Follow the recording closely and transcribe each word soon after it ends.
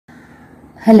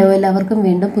Hello എല്ലാവർക്കും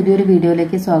വീണ്ടും പുതിയൊരു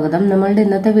വീഡിയോയിലേക്ക് സ്വാഗതം. നമ്മളുടെ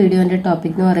ഇന്നത്തെ വീഡിയോന്റെ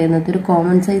ടോപ്പിക് എന്ന് പറയുന്നത് ഒരു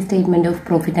common size statement of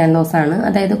profit and loss ആണ്.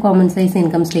 അതായത് കോമൺ സൈസ്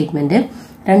ഇൻകം സ്റ്റേറ്റ്മെന്റ്.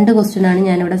 രണ്ട് ക്വസ്റ്റ്യൻ ആണ്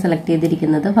ഞാൻ ഇവിടെ സെലക്ട്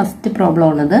ചെയ്തിരിക്കുന്നത്. ഫസ്റ്റ് പ്രോബ്ലം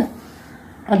ആണത്.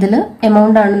 അതിൽ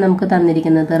എമൗണ്ട് ആണ് നമുക്ക്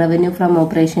തന്നിരിക്കുന്നത്. റവന്യൂ ഫ്രം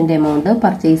ഓപ്പറേഷന്റെ എമൗണ്ട്,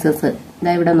 പർച്ചേസസ്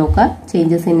ഇതാ ഇവിടെ നോക്കുക,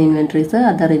 changes in inventories,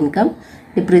 other income,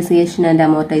 depreciation and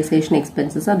amortisation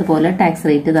expenses, അതുപോലെ ടാക്സ്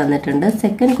റേറ്റ് തന്നിട്ടുണ്ട്.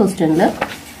 സെക്കൻഡ് ക്വസ്റ്റ്യനിൽ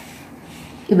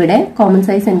ഇവിടെ common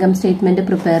size income statement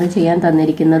prepare ചെയ്യാൻ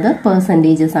തന്നിരിക്കുന്നത്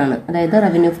പെർസെന്റേജസ് ആണ്. അതായത്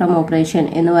റവന്യൂ ഫ്രം ഓപ്പറേഷൻ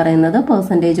എന്ന് പറയുന്നത്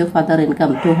percentage of other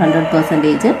income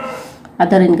 200%,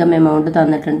 other income amount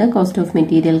തന്നിട്ടുണ്ട്, കോസ്റ്റ് ഓഫ്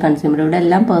മെറ്റീരിയൽ കൺസ്യൂമർ, ഇവിടെ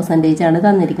എല്ലാം പെർസെന്റേജ് ആണ്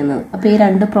തന്നിരിക്കുന്നത്. അപ്പോൾ ഈ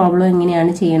രണ്ട് പ്രോബ്ലം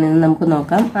എങ്ങനെയാണ് ചെയ്യണമെന്ന് നമുക്ക്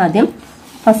നോക്കാം. ആദ്യം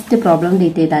ഫസ്റ്റ് പ്രോബ്ലം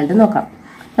ഡീറ്റെയിൽ ആയിട്ട് നോക്കാം.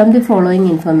 From the following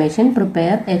information,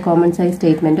 prepare a common size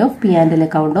statement of P&L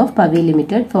account of Pavi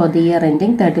Limited for the year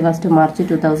ending 31st March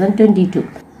 2022.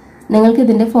 നിങ്ങൾക്ക്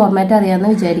ഇതിന്റെ ഫോർമാറ്റ് അറിയാമെന്ന്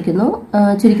വിചാരിക്കുന്നു.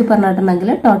 ചുരുക്കി പറഞ്ഞിട്ടുണ്ടെങ്കിൽ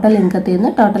ടോട്ടൽ ഇൻകത്തിൽ നിന്ന്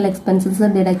ടോട്ടൽ എക്സ്പെൻസസ്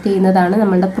ഡിഡക്ട് ചെയ്യുന്നതാണ്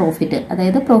നമ്മളുടെ പ്രോഫിറ്റ്,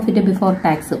 അതായത് പ്രോഫിറ്റ് ബിഫോർ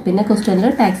ടാക്സ്. പിന്നെ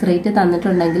ക്വസ്റ്റ്യനിൽ ടാക്സ് റേറ്റ്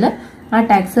തന്നിട്ടുണ്ടെങ്കിൽ ആ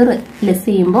ടാക്സ് ലെസ്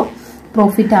ചെയ്യുമ്പോൾ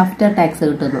പ്രോഫിറ്റ് ആഫ്റ്റർ ടാക്സ്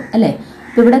കിട്ടുന്നു അല്ലേ.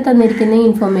 ഇവിടെ തന്നിരിക്കുന്ന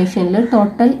ഇൻഫർമേഷനിൽ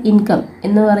ടോട്ടൽ ഇൻകം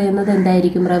എന്ന് പറയുന്നത്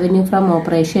എന്തായിരിക്കും? റവന്യൂ ഫ്രം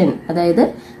ഓപ്പറേഷൻ, അതായത്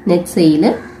നെറ്റ് സെയിൽ,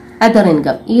 അതർ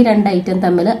ഇൻകം, ഈ രണ്ട് ഐറ്റം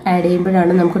തമ്മിൽ ആഡ്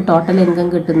ചെയ്യുമ്പോഴാണ് നമുക്ക് ടോട്ടൽ ഇൻകം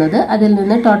കിട്ടുന്നത്. അതിൽ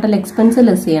നിന്ന് ടോട്ടൽ എക്സ്പെൻസ്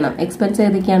ലെസ് ചെയ്യണം. എക്സ്പെൻസ്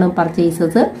ഏതൊക്കെയാണ്?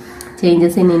 Purchases,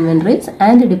 changes in inventories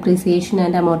and depreciation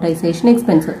and amortisation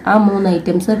expense. ആ മൂന്ന്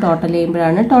ഐറ്റംസ് ടോട്ടൽ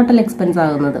ചെയ്യുമ്പോഴാണ് ടോട്ടൽ എക്സ്പെൻസ്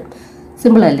ആകുന്നത്.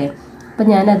 സിമ്പിൾ അല്ലേ? അപ്പൊ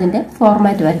ഞാൻ അതിന്റെ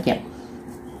ഫോർമാറ്റ് വരയ്ക്കാം.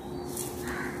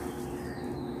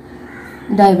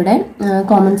 ഇതാ ഇവിടെ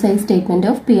common size statement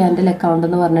of P&L account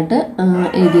എന്ന് പറഞ്ഞിട്ട്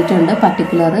എഴുതിയിട്ടുണ്ട്.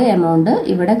 പർട്ടിക്കുലർ എമൗണ്ട്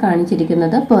ഇവിടെ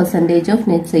കാണിച്ചിരിക്കുന്നത് പെർസെന്റേജ് ഓഫ്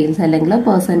നെറ്റ് സെയിൽസ് അല്ലെങ്കിൽ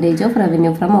percentage of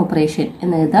revenue from operation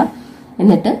എന്ന് എഴുതാം.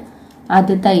 എന്നിട്ട്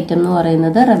ആദ്യത്തെ ഐറ്റം എന്ന്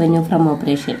പറയുന്നത് റവന്യൂ ഫ്രം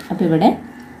ഓപ്പറേഷൻ. അപ്പൊ ഇവിടെ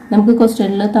നമുക്ക്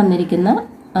ക്വസ്റ്റ്യനിൽ തന്നിരിക്കുന്ന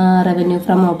റവന്യൂ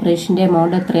ഫ്രം ഓപ്പറേഷന്റെ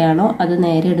എമൗണ്ട് എത്രയാണോ അത്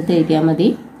നേരെ എടുത്ത് എഴുതിയാൽ മതി.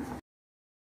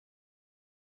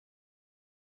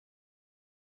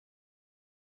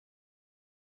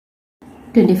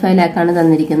 $25 lakh ആണ്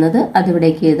തന്നിരിക്കുന്നത്.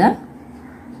 അതിവിടേക്ക് എഴുതാം.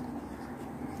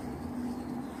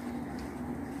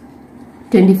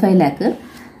 25 lakh.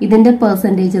 ഇതിന്റെ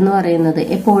പെർസെന്റേജ് എന്ന് പറയുന്നത്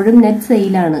എപ്പോഴും നെറ്റ്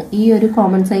സെയിലാണ്. ഈ ഒരു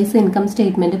common size income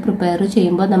statement prepare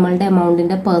ചെയ്യുമ്പോൾ നമ്മളുടെ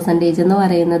എമൗണ്ടിന്റെ പെർസെന്റേജ് എന്ന്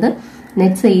പറയുന്നത്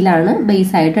നെറ്റ് സെയിലാണ്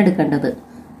ബേസ് ആയിട്ട് എടുക്കേണ്ടത്.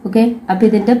 ഓക്കെ, അപ്പൊ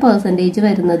ഇതിന്റെ പെർസെന്റേജ്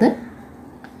വരുന്നത്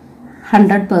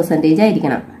 100%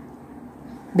 ആയിരിക്കണം.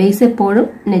 ബേസ് എപ്പോഴും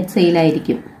നെറ്റ് സെയിൽ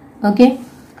ആയിരിക്കും. ഓക്കെ,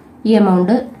 ഈ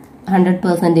എമൗണ്ട്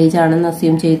 100% ആണെന്ന്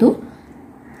അസ്യൂം ചെയ്തു.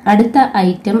 അടുത്ത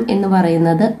ഐറ്റം എന്ന്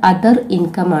പറയുന്നത് അതർ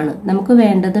ഇൻകം ആണ്. നമുക്ക്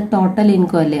വേണ്ടത് ടോട്ടൽ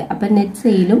ഇൻകം അല്ലേ. അപ്പൊ നെറ്റ്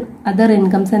സെയിലും അതർ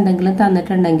ഇൻകംസ് എന്തെങ്കിലും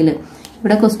തന്നിട്ടുണ്ടെങ്കിൽ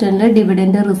ഇവിടെ ക്വസ്റ്റ്യനിൽ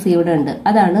ഡിവിഡൻഡ് റിസീവ്ഡ് ഉണ്ട്,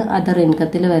 അതാണ് അതർ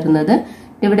ഇൻകത്തിൽ വരുന്നത്.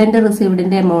 ഡിവിഡൻഡ്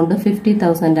റിസീവ്ഡിന്റെ എമൗണ്ട്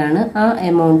 50,000 ആണ്. ആ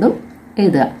എമൗണ്ടും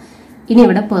എഴുതുക. ഇനി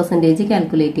ഇവിടെ പെർസെന്റേജ്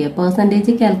കാൽക്കുലേറ്റ് ചെയ്യുക.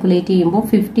 പെർസെന്റേജ് കാൽക്കുലേറ്റ് ചെയ്യുമ്പോൾ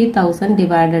 50,000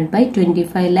 divided by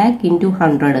 25 lakh into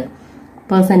 100.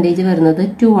 Percentage വരുന്നത്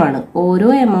 2 ആണ്. ഓരോ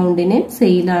എമൗണ്ടിന്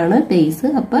സെയിലാണ് ബേസ്,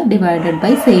 അപ്പൊ ഡിവൈഡഡ്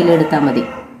ബൈ സെയിൽ എടുത്താൽ മതി.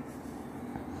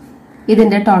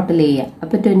 ഇതിന്റെ ടോട്ടൽ ചെയ്യുക.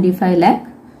 അപ്പൊ 25 lakh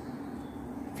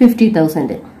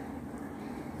 50,000.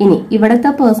 ഇനി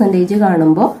ഇവിടത്തെ പെർസെന്റേജ്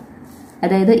കാണുമ്പോൾ,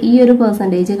 അതായത് ഈ ഒരു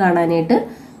പെർസെന്റേജ് കാണാനായിട്ട്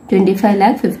 25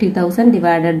 lakh 50,000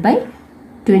 divided by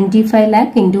 25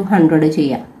 lakh into 100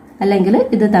 ചെയ്യാം. അല്ലെങ്കിൽ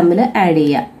ഇത് തമ്മിൽ ആഡ്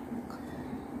ചെയ്യാം.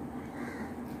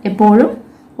 എപ്പോഴും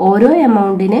ഓരോ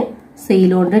എമൗണ്ടിന്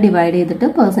സെയിൽ കൊണ്ട് ഡിവൈഡ് ചെയ്തിട്ട്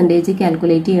പെർസെന്റേജ്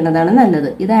കാൽക്കുലേറ്റ് ചെയ്യണതാണ് നല്ലത്.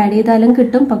 ഇത് ആഡ് ചെയ്താലും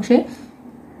കിട്ടും, പക്ഷെ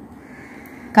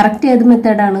കറക്റ്റ് ഏത്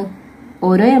മെത്തേഡാണ്?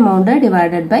 ഓരോ amount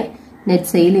divided by net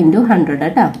sale into 100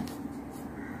 കേട്ടോ.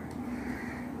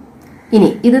 ഇനി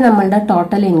ഇത് നമ്മളുടെ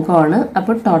ടോട്ടൽ ഇൻകം ആണ്.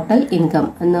 അപ്പോൾ ടോട്ടൽ ഇൻകം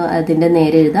എന്ന് അതിന്റെ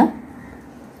നേരെ എഴുതാം.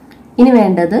 ഇനി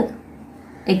വേണ്ടത്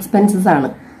എക്സ്പെൻസസ്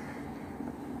ആണ്.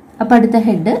 അപ്പൊ അടുത്ത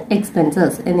ഹെഡ്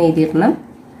എക്സ്പെൻസസ് എന്ന് എഴുതിയിടണം.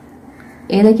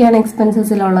 ഏതൊക്കെയാണ്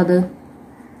എക്സ്പെൻസസിലുള്ളത്?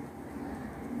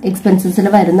 എക്സ്പെൻസസിൽ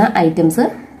വരുന്ന ഐറ്റംസ്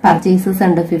പർച്ചേസസ്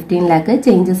ഉണ്ട് 15 lakh,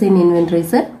 changes in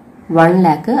inventories 1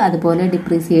 lakh, അതുപോലെ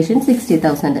ഡിപ്രീസിയേഷൻ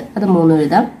 60,000. അത് മൂന്നും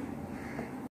എഴുതാം.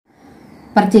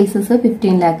 പർച്ചേസസ്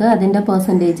 15 lakh, അതിന്റെ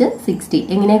പെർസെന്റേജ് 60.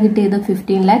 എങ്ങനെയാ കിട്ടിയത്?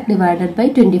 15 lakh divided by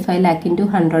 25 lakh into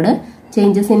 100.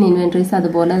 Changes in inventories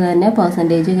അതുപോലെ തന്നെ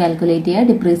പെർസെന്റേജ് കാൽക്കുലേറ്റ് ചെയ്യുക.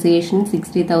 ഡിപ്രീസിയേഷൻ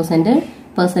 60,000,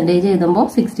 പെർസെന്റേജ് എഴുതുമ്പോൾ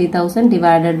 60,000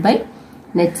 divided by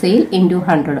net sale into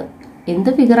 100. എന്ത്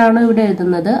ഫിഗർ ആണോ ഇവിടെ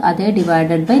എഴുതുന്നത് അതേ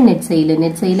divided by net sale.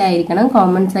 Net sale ആയിരിക്കണം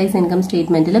കോമൺ സൈസ് ഇൻകം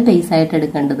സ്റ്റേറ്റ്മെന്റിൽ ബേസ് ആയിട്ട്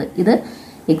എടുക്കേണ്ടത്. ഇത്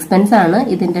എക്സ്പെൻസ് ആണ്.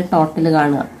 ഇതിന്റെ ടോട്ടൽ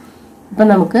കാണുക. അപ്പൊ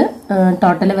നമുക്ക്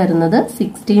ടോട്ടൽ വരുന്നത്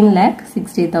 16 lakh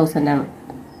 60,000 ആണ്.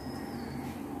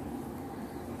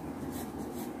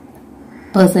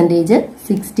 പെർസെന്റേജ്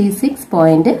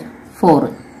 66.4.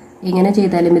 ഇങ്ങനെ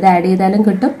ചെയ്താലും ഇത് ആഡ് ചെയ്താലും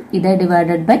കിട്ടും. ഇത്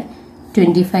ഡിവൈഡഡ് ബൈ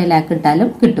 25 ലാക്ക് ഇട്ടാലും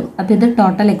കിട്ടും. അപ്പൊ ഇത്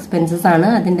ടോട്ടൽ എക്സ്പെൻസസ് ആണ്.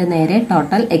 അതിന്റെ നേരെ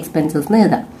ടോട്ടൽ എക്സ്പെൻസസ് എന്ന്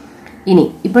എഴുതാം. ഇനി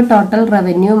ഇപ്പൊ ടോട്ടൽ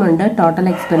റവന്യൂം ഉണ്ട്, ടോട്ടൽ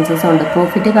എക്സ്പെൻസസും ഉണ്ട്.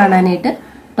 പ്രോഫിറ്റ് കാണാനായിട്ട്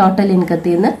ടോട്ടൽ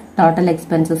ഇൻകത്തിൽ നിന്ന് ടോട്ടൽ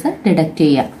എക്സ്പെൻസസ് ഡിഡക്ട്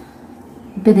ചെയ്യാം.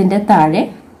 ഇപ്പൊ ഇതിന്റെ താഴെ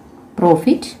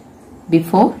പ്രോഫിറ്റ്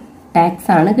ബിഫോർ ടാക്സ്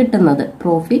ആണ് കിട്ടുന്നത്.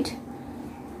 Profit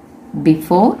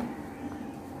before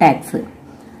tax.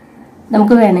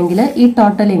 നമുക്ക് വേണമെങ്കിൽ ഈ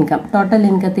ടോട്ടൽ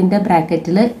ഇൻകത്തിന്റെ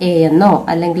ബ്രാക്കറ്റിൽ എ എന്നോ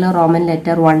അല്ലെങ്കിൽ റോമൻ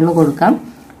ലെറ്റർ 1 കൊടുക്കാം.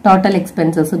 ടോട്ടൽ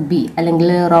എക്സ്പെൻസസ് ബി അല്ലെങ്കിൽ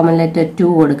റോമൻ ലെറ്റർ 2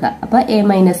 കൊടുക്കാം. അപ്പൊ എ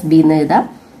മൈനസ് ബി എന്ന് എഴുതാം.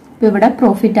 ഇപ്പൊ ഇവിടെ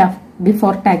പ്രോഫിറ്റ്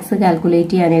ബിഫോർ ടാക്സ്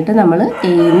കാൽക്കുലേറ്റ് ചെയ്യാനായിട്ട് നമ്മൾ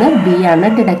എന്ന് ബി ആണ്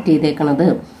ഡിഡക്ട് ചെയ്തേക്കുന്നത്.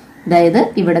 അതായത്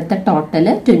ഇവിടുത്തെ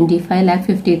ടോട്ടല്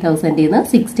 25,50,000 നിന്ന്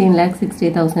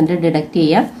 16,60,000 ഡിഡക്ട്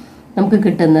ചെയ്യാം. നമുക്ക്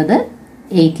കിട്ടുന്നത്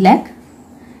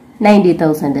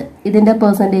 8,90,000. ഇതിന്റെ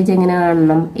പെർസെന്റേജ് എങ്ങനെ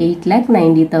കാണണം?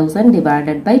 8,90,000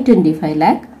 ഡിവൈഡഡ് ബൈ 25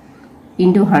 lakh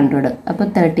ഇൻറ്റു 100. അപ്പൊ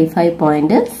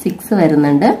 35.6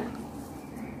 വരുന്നുണ്ട്.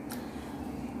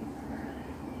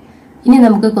 ഇനി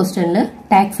നമുക്ക് ക്വസ്റ്റ്യനിൽ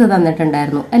ടാക്സ്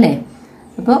തന്നിട്ടുണ്ടായിരുന്നു അല്ലെ?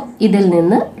 അപ്പോൾ ഇതിൽ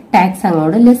നിന്ന് ടാക്സ്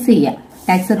അങ്ങോട്ട് ലെസ് ചെയ്യാം.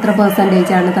 ടാക്സ് എത്ര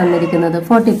പെർസെന്റേജ് ആണ് തന്നിരിക്കുന്നത്?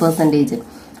 40%.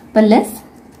 അപ്പൊ ലെസ്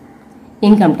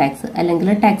ഇൻകം ടാക്സ് അല്ലെങ്കിൽ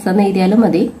ടാക്സ് എന്ന് എഴുതിയാലും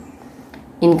മതി.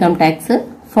 Income tax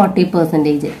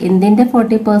 40%. എന്തിന്റെ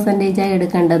 40% ആയി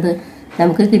എടുക്കേണ്ടത്?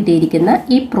 നമുക്ക് കിട്ടിയിരിക്കുന്ന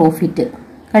ഈ പ്രോഫിറ്റ്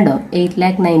കണ്ടോ,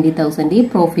 8,90,000. ഈ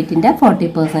പ്രോഫിറ്റിന്റെ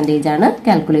 40% ആണ്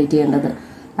കാൽക്കുലേറ്റ് ചെയ്യേണ്ടത്.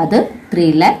 അത്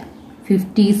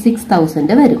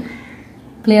 3,56,000 വരും.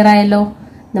 ക്ലിയർ ആയല്ലോ?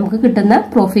 നമുക്ക് കിട്ടുന്ന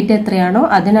പ്രോഫിറ്റ് എത്രയാണോ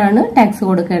അതിനാണ് ടാക്സ്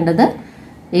കൊടുക്കേണ്ടത്.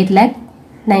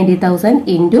 8,90,000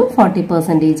 ഇൻറ്റു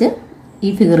 40%. ഈ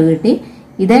ഫിഗർ കിട്ടി.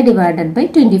 ഇതേ ഡിവൈഡഡ് ബൈ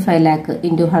 25 lakh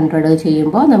ഇൻറ്റു 100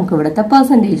 ചെയ്യുമ്പോൾ നമുക്ക് ഇവിടുത്തെ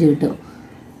പെർസെൻറ്റേജ് കിട്ടും.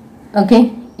 ഓക്കെ,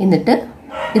 എന്നിട്ട്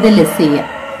ഇത് ലെസ് ചെയ്യാം.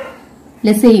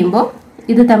 ലെസ് ചെയ്യുമ്പോൾ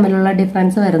ഇത് തമ്മിലുള്ള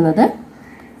ഡിഫറൻസ് വരുന്നത്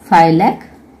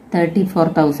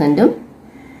 5,34,000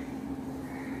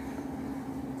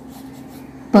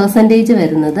 പെർസെൻറ്റേജ്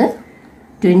വരുന്നത്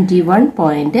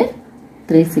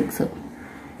 21.36.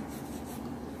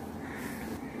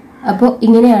 അപ്പോൾ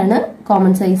ഇങ്ങനെയാണ്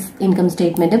common size income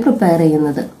statement prepare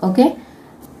ചെയ്യുന്നത്. ഓക്കെ,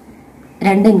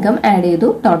 2 ഇൻകം ആഡ് ചെയ്തു,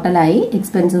 ടോട്ടലായി.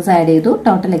 എക്സ്പെൻസസ് ആഡ് ചെയ്തു,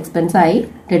 ടോട്ടൽ എക്സ്പെൻസ് ആയി.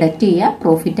 ഡിഡക്ട് ചെയ്യുക,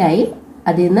 പ്രോഫിറ്റ് ആയി.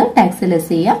 അതിൽ നിന്ന് ടാക്സ് ലെസ്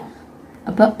ചെയ്യുക.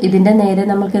 അപ്പൊ ഇതിന്റെ നേരെ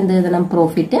നമുക്ക് എന്ത് എഴുതണം?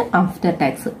 Profit after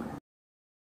tax.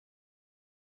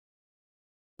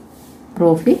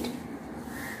 Profit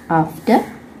after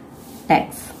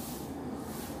tax.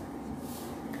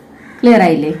 Clear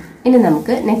ആയില്ലേ? ഇനി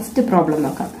നമുക്ക് നെക്സ്റ്റ് പ്രോബ്ലം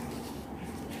നോക്കാം.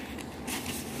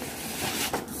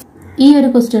 ഈ ഒരു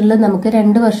ക്വസ്റ്റ്യനിൽ നമുക്ക്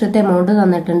 2 വർഷത്തെ എമൗണ്ട്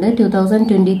തന്നിട്ടുണ്ട്.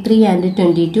 2023 ആൻഡ്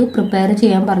 22 പ്രിപ്പയർ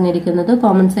ചെയ്യാൻ പറഞ്ഞിരിക്കുന്നത്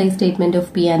common size statement of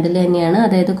P ആൻഡിൽ തന്നെയാണ്.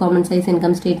 അതായത് കോമൺ സൈസ്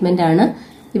ഇൻകം സ്റ്റേറ്റ്മെന്റ് ആണ്.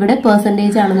 ഇവിടെ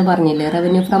പെർസെന്റേജ് ആണെന്ന് പറഞ്ഞില്ലേ?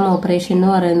 റവന്യൂ ഫ്രം ഓപ്പറേഷൻ എന്ന്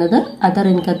പറയുന്നത് അതർ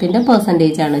ഇൻകത്തിന്റെ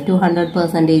പെർസെന്റേജ് ആണ്.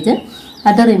 200%.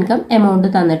 അതർ ഇൻകം എമൗണ്ട്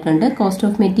തന്നിട്ടുണ്ട്. കോസ്റ്റ്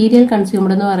ഓഫ് മെറ്റീരിയൽ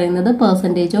കൺസ്യൂംഡ് എന്ന് പറയുന്നത്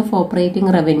പെർസെന്റേജ് ഓഫ്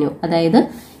ഓപ്പറേറ്റിംഗ് റവന്യൂ. അതായത്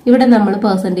ഇവിടെ നമ്മൾ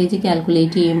പെർസെന്റേജ്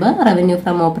കാൽക്കുലേറ്റ് ചെയ്യുമ്പോൾ റവന്യൂ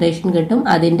ഫ്രം ഓപ്പറേഷൻ കിട്ടും.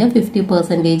 അതിന്റെ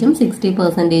 50%ഉം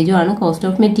 60%ഉം ആണ് കോസ്റ്റ്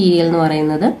ഓഫ് മെറ്റീരിയൽ എന്ന്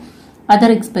പറയുന്നത്.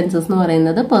 അതർ എക്സ്പെൻസസ് എന്ന്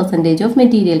പറയുന്നത് പെർസെന്റേജ് ഓഫ്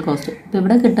മെറ്റീരിയൽ കോസ്റ്റ്. ഇപ്പൊ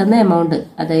ഇവിടെ കിട്ടുന്ന എമൗണ്ട്,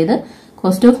 അതായത്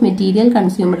കോസ്റ്റ് ഓഫ് മെറ്റീരിയൽ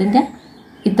കൺസ്യൂംഡിന്റെ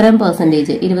ഇത്രയും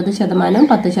പെർസെന്റേജ് 20%,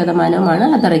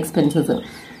 10% അതർ എക്സ്പെൻസസ്.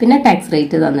 പിന്നെ ടാക്സ്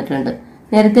റേറ്റ് തന്നിട്ടുണ്ട്.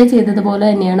 നേരത്തെ ചെയ്തതുപോലെ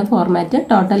തന്നെയാണ് ഫോർമാറ്റ്.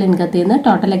 ടോട്ടൽ ഇൻകത്തിൽ നിന്ന്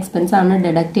ടോട്ടൽ എക്സ്പെൻസ് ആണ്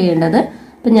ഡിഡക്ട് ചെയ്യേണ്ടത്.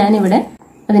 അപ്പൊ ഞാനിവിടെ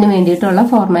അതിന് വേണ്ടിയിട്ടുള്ള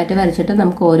ഫോർമാറ്റ് വരച്ചിട്ട്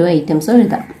നമുക്ക് ഓരോ ഐറ്റംസും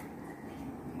എഴുതാം.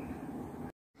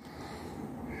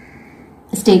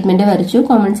 സ്റ്റേറ്റ്മെന്റ് വരച്ചു.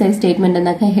 കോമൺ സൈസ് സ്റ്റേറ്റ്മെന്റ്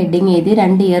എന്നൊക്കെ ഹെഡിങ് എഴുതി.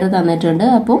 2 ഇയർ തന്നിട്ടുണ്ട്.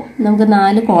 അപ്പോൾ നമുക്ക്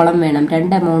 4 കോളം വേണം.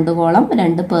 2 amount column,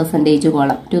 2 percentage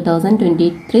column.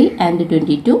 2023 and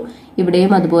 22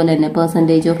 ഇവിടെയും അതുപോലെ തന്നെ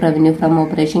percentage of revenue from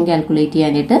operation calculate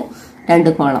ചെയ്യാനായിട്ട്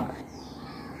 2 കോളം.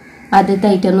 ആദ്യത്തെ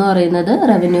ഐറ്റം എന്ന് പറയുന്നത്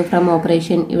റവന്യൂ ഫ്രം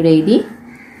ഓപ്പറേഷൻ ഇവിടെ എഴുതി.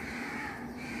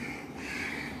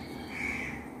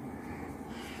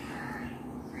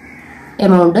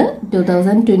 എമൗണ്ട്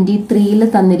 2023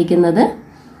 തന്നിരിക്കുന്നത്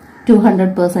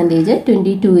 200%,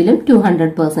 22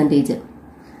 200%.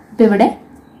 ഇപ്പൊ ഇവിടെ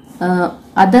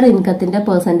അതർ ഇൻകത്തിന്റെ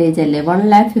പെർസെന്റേജ് അല്ലേ?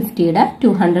 1,50,000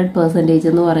 200%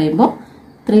 എന്ന് പറയുമ്പോൾ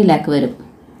 3 lakh വരും.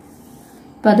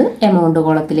 അപ്പൊ അത് എമൗണ്ട്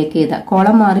കോളത്തിലേക്ക് എഴുതാം.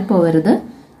 കോളം മാറിപ്പോവരുത്.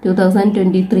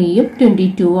 2023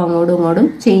 22 അങ്ങോട്ടും ഇങ്ങോട്ടും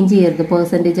ചേഞ്ച് ചെയ്യരുത്.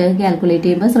 പെർസെന്റേജ് കാൽക്കുലേറ്റ്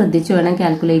ചെയ്യുമ്പോൾ ശ്രദ്ധിച്ചു വേണം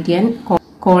കാൽക്കുലേറ്റ് ചെയ്യാൻ.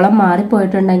 കോളം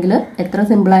മാറിപ്പോയിട്ടുണ്ടെങ്കിൽ എത്ര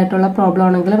സിമ്പിൾ ആയിട്ടുള്ള പ്രോബ്ലം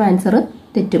ആണെങ്കിലും ആൻസർ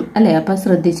തെറ്റും അല്ലെ? അപ്പൊ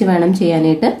ശ്രദ്ധിച്ച് വേണം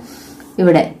ചെയ്യാനായിട്ട്.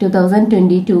 ഇവിടെ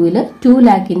 2022 2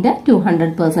 lakhന്റെ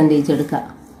 200% എടുക്കുക.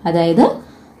 അതായത്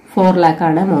 4 lakh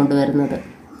ആണ് എമൗണ്ട് വരുന്നത്.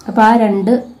 അപ്പൊ ആ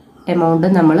 2 എമൗണ്ട്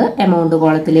നമ്മൾ എമൗണ്ട്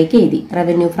കോളത്തിലേക്ക് എഴുതി.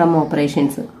 റവന്യൂ ഫ്രം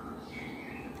ഓപ്പറേഷൻസ്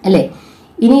അല്ലെ?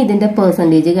 ഇനി ഇതിന്റെ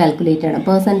പെർസെന്റേജ് കാൽക്കുലേറ്റ് ചെയ്യണം.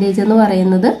 പെർസെന്റേജ് എന്ന്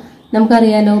പറയുന്നത്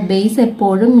നമുക്കറിയാലോ ബേസ്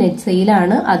എപ്പോഴും നെറ്റ്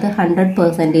സെയിലാണ്, അത്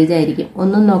 100% ആയിരിക്കും.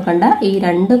 ഒന്നും നോക്കണ്ട, ഈ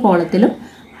രണ്ട് കോളത്തിലും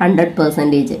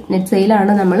 100%. നെറ്റ്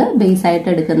സെയിലാണ് നമ്മൾ ബേസ് ആയിട്ട്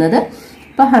എടുക്കുന്നത്,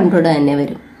 അപ്പൊ 100 തന്നെ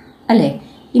വരും അല്ലേ.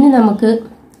 ഇനി നമുക്ക്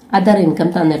അതർ ഇൻകം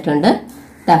തന്നിട്ടുണ്ട്.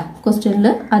 ക്വസ്റ്റ്യനിൽ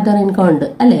അതർ ഇൻകം ഉണ്ട്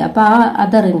അല്ലേ. അപ്പൊ ആ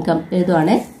അതർ ഇൻകം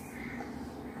എഴുതുവാണേ.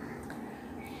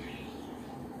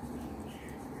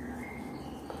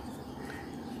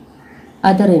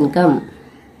 അതർ ഇൻകം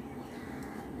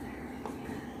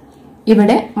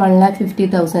ഇവിടെ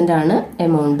 1,50,000 ആണ്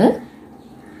എമൗണ്ട്.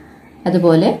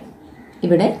 അതുപോലെ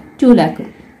ഇവിടെ 2 lakh.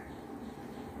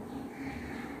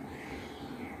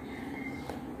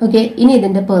 ഓക്കെ, ഇനി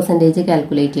ഇതിന്റെ പെർസെന്റേജ്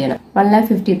കാൽക്കുലേറ്റ് ചെയ്യണം.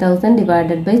 1,50,000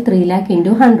 ഡിവൈഡഡ് ബൈ 3 lakh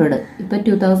ഇൻറ്റു 100. ഇപ്പൊ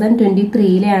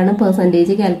 2023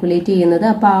 പെർസെന്റേജ് കാൽക്കുലേറ്റ് ചെയ്യുന്നത്.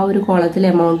 അപ്പൊ ആ ഒരു കോളത്തിൽ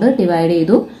എമൗണ്ട് ഡിവൈഡ്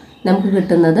ചെയ്തു, നമുക്ക്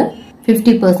കിട്ടുന്നത്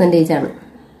 50% ആണ്.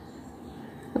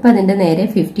 അപ്പൊ അതിന്റെ നേരെ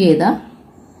 50 ചെയ്താ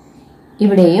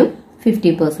ഇവിടെയും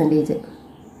 50%.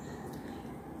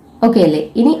 ഓക്കെ അല്ലേ.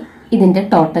 ഇനി ഇതിന്റെ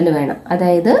ടോട്ടൽ വേണം.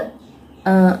 അതായത്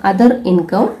അതർ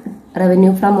ഇൻകം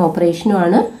റവന്യൂ ഫ്രം ഓപ്പറേഷനും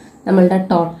ആണ് നമ്മളുടെ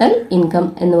ടോട്ടൽ ഇൻകം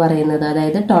എന്ന് പറയുന്നത്.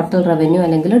 അതായത് ടോട്ടൽ റവന്യൂ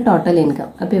അല്ലെങ്കിൽ ടോട്ടൽ ഇൻകം.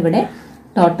 അപ്പൊ ഇവിടെ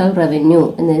ടോട്ടൽ റവന്യൂ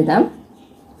എന്ന് എഴുതാം,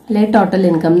 അല്ലെങ്കിൽ ടോട്ടൽ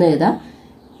ഇൻകം എന്ന് എഴുതാം.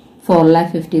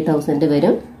 4,50,000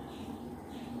 വരും.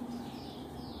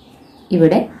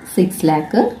 ഇവിടെ 6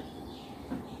 lakh.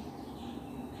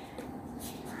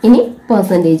 ഇനി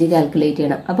പെർസെന്റേജ് കാൽക്കുലേറ്റ്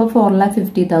ചെയ്യണം. അപ്പൊ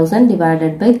 4,50,000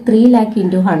 ഡിവൈഡഡ് ബൈ 3 lakh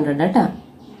ഇൻറ്റു 100 കേട്ടാ,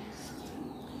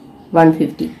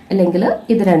 150. അല്ലെങ്കിൽ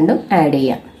ഇത് രണ്ടും ആഡ്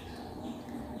ചെയ്യാം.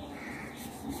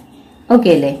 ഓക്കെ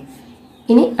അല്ലേ.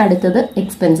 ഇനി അടുത്തത്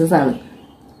എക്സ്പെൻസസ് ആണ്.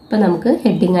 അപ്പൊ നമുക്ക്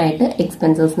ഹെഡിങ് ആയിട്ട്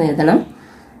എക്സ്പെൻസസ് എഴുതണം.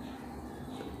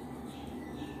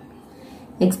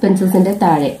 എക്സ്പെൻസസിന്റെ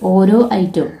താഴെ ഓരോ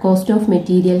item cost of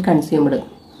material consumed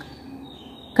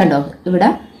കണ്ടോ. ഇവിടെ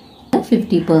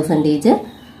 50%,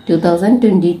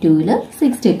 2022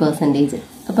 60%.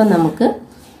 അപ്പൊ നമുക്ക്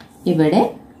ഇവിടെ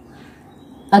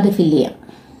അത് ഫില്ല് ചെയ്യാം.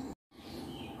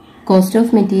 കോസ്റ്റ്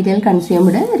ഓഫ് മെറ്റീരിയൽ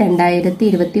കൺസ്യൂംഡ്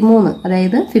 2023,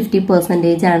 അതായത്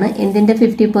 50% ആണ്. എന്തിന്റെ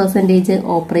 50%?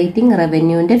 ഓപ്പറേറ്റിംഗ്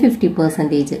റവന്യൂവിന്റെ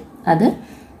 50%. അത്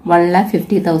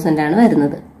 1,50,000 ആണ്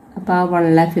വരുന്നത്. അപ്പൊ ആ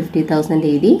 1,50,000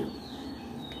 എഴുതി.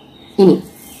 ഇനി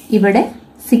ഇവിടെ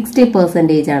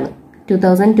 60% ആണ്.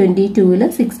 2022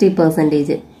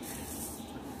 60%.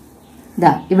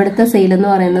 ഇവിടുത്തെ സെയിൽ എന്ന്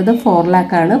പറയുന്നത് 4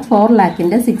 lakh ആണ്. 4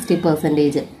 lakhന്റെ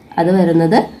 60%. അത്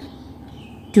വരുന്നത്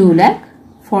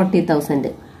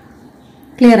 2,40,000.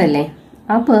 ക്ലിയർ അല്ലേ.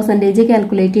 ആ പെർസെന്റേജ്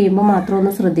കാൽക്കുലേറ്റ് ചെയ്യുമ്പോൾ മാത്രം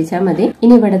ഒന്ന് ശ്രദ്ധിച്ചാൽ മതി.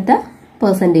 ഇനി ഇവിടുത്തെ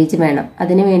പെർസെന്റേജ് വേണം.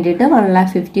 അതിന് വേണ്ടിയിട്ട്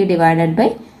 1,50,000 ഡിവൈഡഡ് ബൈ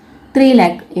 3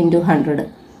 lakh ഇൻറ്റു 100.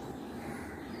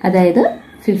 അതായത്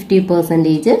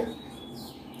 50%.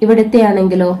 ഇവിടുത്തെ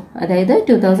ആണെങ്കിലോ, അതായത്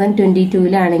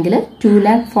 2022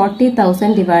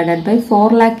 2,40,000 ഡിവൈഡഡ് ബൈ 4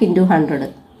 lakh ഇൻറ്റു 100,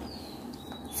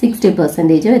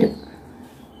 60% വരും.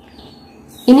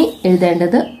 ഇനി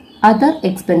എഴുതേണ്ടത് അതർ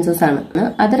എക്സ്പെൻസസ് ആണ്.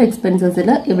 അതർ എക്സ്പെൻസസിൽ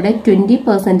ഇവിടെ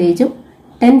 20%,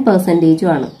 10%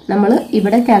 ആണ്. നമ്മൾ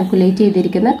ഇവിടെ കാൽക്കുലേറ്റ്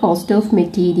ചെയ്തിരിക്കുന്ന കോസ്റ്റ് ഓഫ്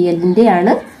മെറ്റീരിയലിന്റെ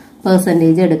ആണ്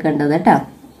പെർസെന്റേജ് എടുക്കേണ്ടത് കേട്ടോ.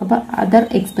 അപ്പൊ അതർ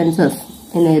എക്സ്പെൻസസ്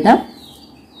എന്ന് എഴുതാം.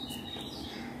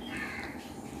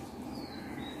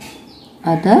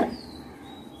 അതർ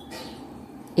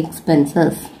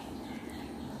എക്സ്പെൻസസ്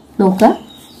നോക്കുക.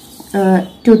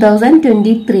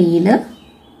 2023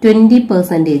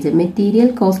 20% മെറ്റീരിയൽ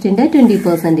കോസ്റ്റിന്റെ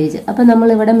 20%. അപ്പൊ നമ്മൾ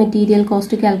ഇവിടെ മെറ്റീരിയൽ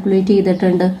കോസ്റ്റ് കാൽക്കുലേറ്റ്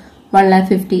ചെയ്തിട്ടുണ്ട്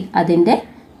 1,50,000. അതിന്റെ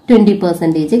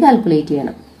 20% കാൽക്കുലേറ്റ്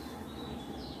ചെയ്യണം.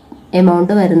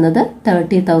 എമൗണ്ട് വരുന്നത്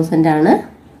 30,000 ആണ്.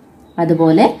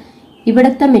 അതുപോലെ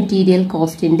ഇവിടുത്തെ മെറ്റീരിയൽ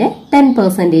കോസ്റ്റിന്റെ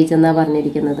 10% എന്നാ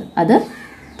പറഞ്ഞിരിക്കുന്നത്. അത്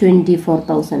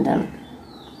 24,000 ആണ്.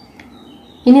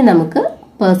 ഇനി നമുക്ക്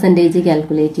പെർസെന്റേജ്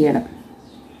കാൽക്കുലേറ്റ് ചെയ്യണം.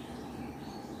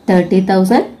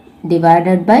 30,000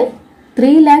 ഡിവൈഡഡ് ബൈ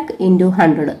 3 lakh ഇൻറ്റു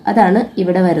 100. അതാണ്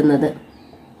ഇവിടെ വരുന്നത്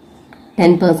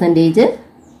 10%.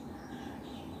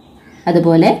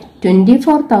 അതുപോലെ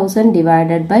 24,000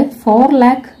 ഡിവൈഡഡ് ബൈ 4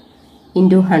 lakh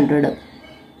ഇൻറ്റു 100.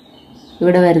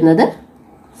 ഇവിടെ വരുന്നത്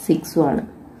 6 ആണ്.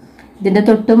 ഇതിന്റെ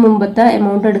തൊട്ട് മുമ്പത്തെ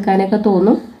എമൗണ്ട് എടുക്കാനൊക്കെ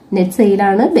തോന്നും. നെറ്റ്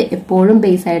സെയിലാണ് എപ്പോഴും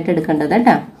ബേസ് ആയിട്ട് എടുക്കേണ്ടത്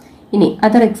കേട്ടാ. ഇനി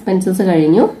അതർ എക്സ്പെൻസസ്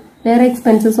കഴിഞ്ഞു. വേറെ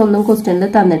എക്സ്പെൻസസ് ഒന്നും ക്വസ്റ്റ്യനിൽ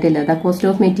തന്നിട്ടില്ല. കോസ്റ്റ്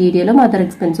ഓഫ് മെറ്റീരിയലും അതർ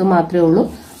എക്സ്പെൻസും മാത്രമേ ഉള്ളൂ.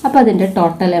 അപ്പൊ അതിന്റെ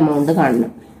ടോട്ടൽ എമൗണ്ട്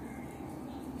കാണണം.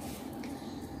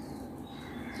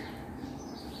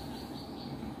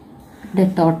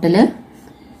 ടോട്ടല്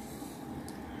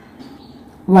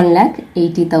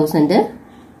 1,80,000.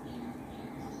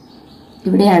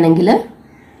 ഇവിടെയാണെങ്കിൽ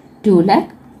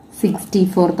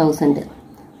 2,64,000.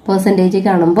 പെർസെന്റേജ്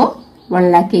കാണുമ്പോൾ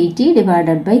 1,80,000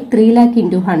 ഡിവൈഡഡ് ബൈ 3 lakh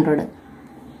ഇൻറ്റു 100,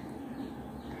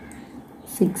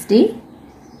 60.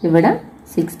 ഇവിടെ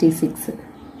 66.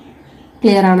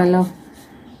 ക്ലിയർ ആണല്ലോ.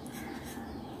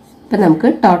 അപ്പം നമുക്ക്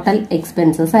ടോട്ടൽ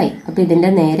എക്സ്പെൻസസ് ആയി. അപ്പം ഇതിൻ്റെ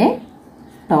നേരെ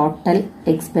ടോട്ടൽ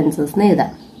എക്സ്പെൻസസ് എന്ന്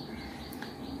എഴുതാം.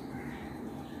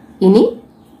 ഇനി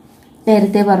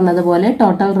നേരത്തെ പറഞ്ഞതുപോലെ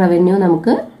ടോട്ടൽ റവന്യൂ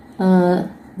നമുക്ക്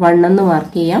 1 എന്ന്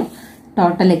മാർക്ക് ചെയ്യാം,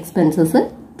 ടോട്ടൽ എക്സ്പെൻസസ്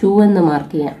 2 എന്ന്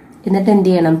മാർക്ക് ചെയ്യാം. എന്നിട്ട് എന്ത്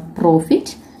ചെയ്യണം?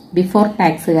 പ്രോഫിറ്റ് ബിഫോർ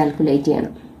ടാക്സ് കാൽക്കുലേറ്റ്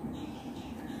ചെയ്യണം.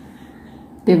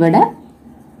 ഇപ്പം ഇവിടെ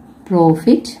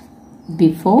പ്രോഫിറ്റ്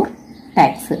ബിഫോർ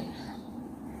ടാക്സ്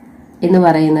എന്ന്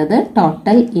പറയുന്നത്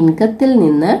ടോട്ടൽ ഇൻകത്തിൽ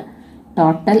നിന്ന്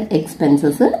ടോട്ടൽ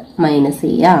എക്സ്പെൻസസ് മൈനസ്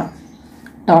ചെയ്യുക.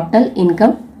 ടോട്ടൽ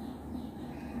ഇൻകം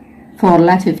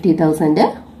 4,50,000,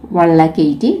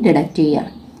 1,80,000 ഡിഡക്റ്റ് ചെയ്യുക.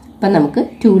 അപ്പം നമുക്ക്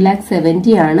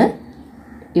 2,70,000 ആണ്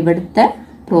ഇവിടുത്തെ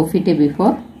പ്രോഫിറ്റ്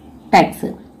ബിഫോർ ടാക്സ്.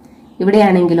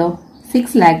 ഇവിടെയാണെങ്കിലോ 6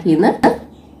 lakhൽ നിന്ന്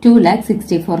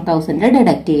 2,64,000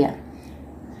 ഡിഡക്റ്റ് ചെയ്യുക.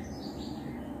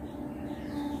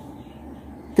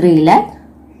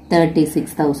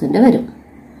 3,36,000 വരും.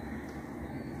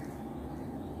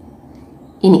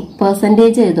 ഇനി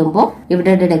പെർസെൻറ്റേജ് എഴുതുമ്പോൾ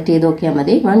ഇവിടെ ഡിഡക്റ്റ് ചെയ്ത് നോക്കിയാൽ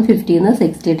മതി. 150 നിന്ന്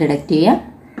 60 ഡിഡക്റ്റ് ചെയ്യുക,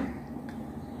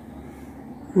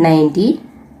 90.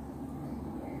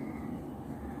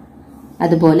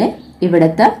 അതുപോലെ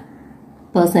ഇവിടുത്തെ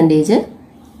പെർസെൻറ്റേജ്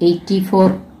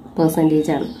 84%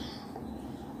 ആണ്.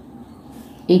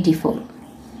 84.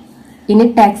 ഇനി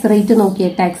ടാക്സ് റേറ്റ് നോക്കിയേ.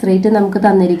 ടാക്സ് റേറ്റ് നമുക്ക്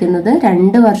തന്നിരിക്കുന്നത്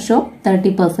 2 വർഷവും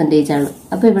 30% ആണ്.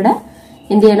 അപ്പൊ ഇവിടെ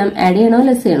എന്ത് ചെയ്യണം? ആഡ് ചെയ്യണോ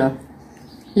ലെസ് ചെയ്യണോ?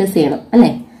 ലെസ് ചെയ്യണം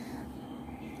അല്ലേ?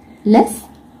 Less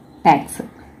tax.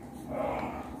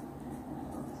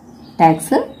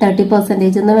 ടാക്സ്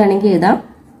 30% എന്ന് വേണമെങ്കിൽ എഴുതാം.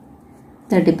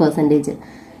 30%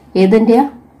 ഏതിൻ്റെയാ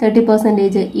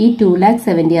 30%? ഈ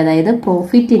 2,70,000 അതായത്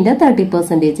പ്രോഫിറ്റിന്റെ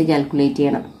 30% കാൽക്കുലേറ്റ്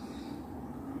ചെയ്യണം.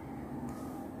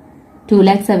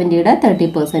 2,70,000യുടെ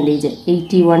 30%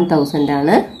 81,000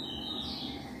 ആണ്.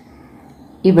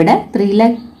 ഇവിടെ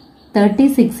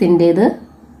 3,36,000ന്റേത്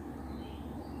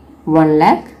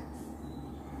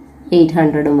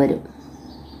 1,08,000 വരും.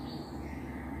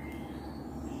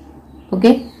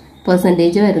 ഓക്കെ,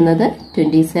 പെർസെൻറ്റേജ് വരുന്നത്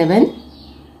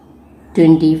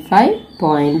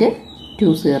 25.20.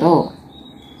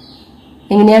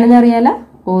 എങ്ങനെയാണെന്ന് അറിയാലോ?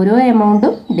 ഓരോ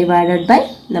എമൗണ്ടും ഡിവൈഡഡ് ബൈ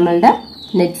നമ്മളുടെ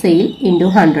നെറ്റ് സെയിൽ ഇൻറ്റു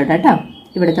 100 കേട്ടോ.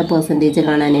 ഇവിടുത്തെ പെർസെൻറ്റേജ്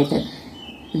കാണാനായിട്ട്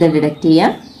ഇത് ഡിഡക്റ്റ്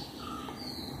ചെയ്യാം.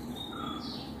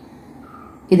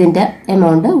 ഇതിൻ്റെ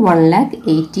എമൗണ്ട്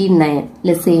 1,89,000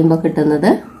 ലെസ് ചെയ്യുമ്പോൾ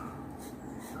കിട്ടുന്നത്.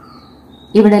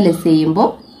 ഇവിടെ ലെസ് ചെയ്യുമ്പോൾ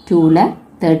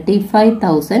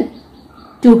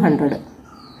 2,35,200.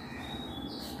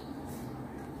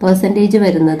 പെർസെൻറ്റേജ്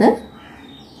വരുന്നത്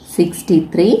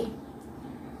 63.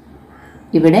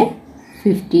 ഇവിടെ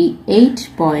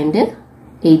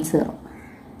 58.80.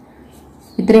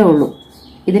 ഇത്രയേ ഉള്ളൂ.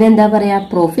 ഇതിനെന്താ പറയാ?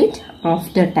 പ്രോഫിറ്റ്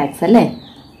ആഫ്റ്റർ ടാക്സ് അല്ലേ?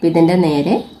 അപ്പം ഇതിൻ്റെ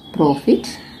നേരെ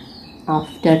പ്രോഫിറ്റ്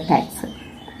ആഫ്റ്റർ ടാക്സ്.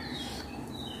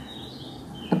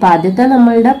 അപ്പം ആദ്യത്തെ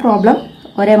നമ്മളുടെ പ്രോബ്ലം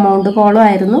ഒരു എമൗണ്ട് കോളം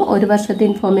ആയിരുന്നു. 1 വർഷത്തെ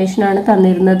ഇൻഫോർമേഷൻ ആണ്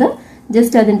തന്നിരുന്നത്.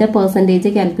 ജസ്റ്റ് അതിൻ്റെ പെർസെൻറ്റേജ്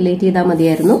കാൽക്കുലേറ്റ് ചെയ്താൽ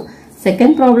മതിയായിരുന്നു.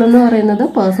 സെക്കൻഡ് പ്രോബ്ലം എന്ന് പറയുന്നത്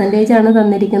പെർസെൻറ്റേജ് ആണ്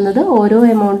തന്നിരിക്കുന്നത്. ഓരോ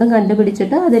എമൗണ്ടും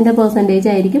കണ്ടുപിടിച്ചിട്ട് അതിൻ്റെ പെർസെൻറ്റേജ്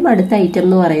ആയിരിക്കും അടുത്ത ഐറ്റം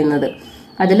എന്ന് പറയുന്നത്.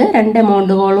 അതിൽ 2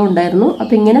 എമൗണ്ടുകളും ഉണ്ടായിരുന്നു.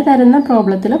 അപ്പം ഇങ്ങനെ തരുന്ന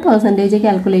പ്രോബ്ലത്തിൽ പെർസെൻറ്റേജ്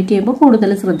കാൽക്കുലേറ്റ് ചെയ്യുമ്പോൾ കൂടുതൽ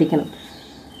ശ്രദ്ധിക്കണം.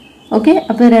 ഓക്കെ,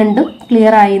 അപ്പോൾ രണ്ടും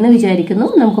ക്ലിയർ ആയി എന്ന് വിചാരിക്കുന്നു.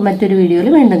 നമുക്ക് മറ്റൊരു വീഡിയോയിൽ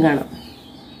വീണ്ടും കാണാം.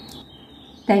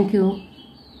 താങ്ക്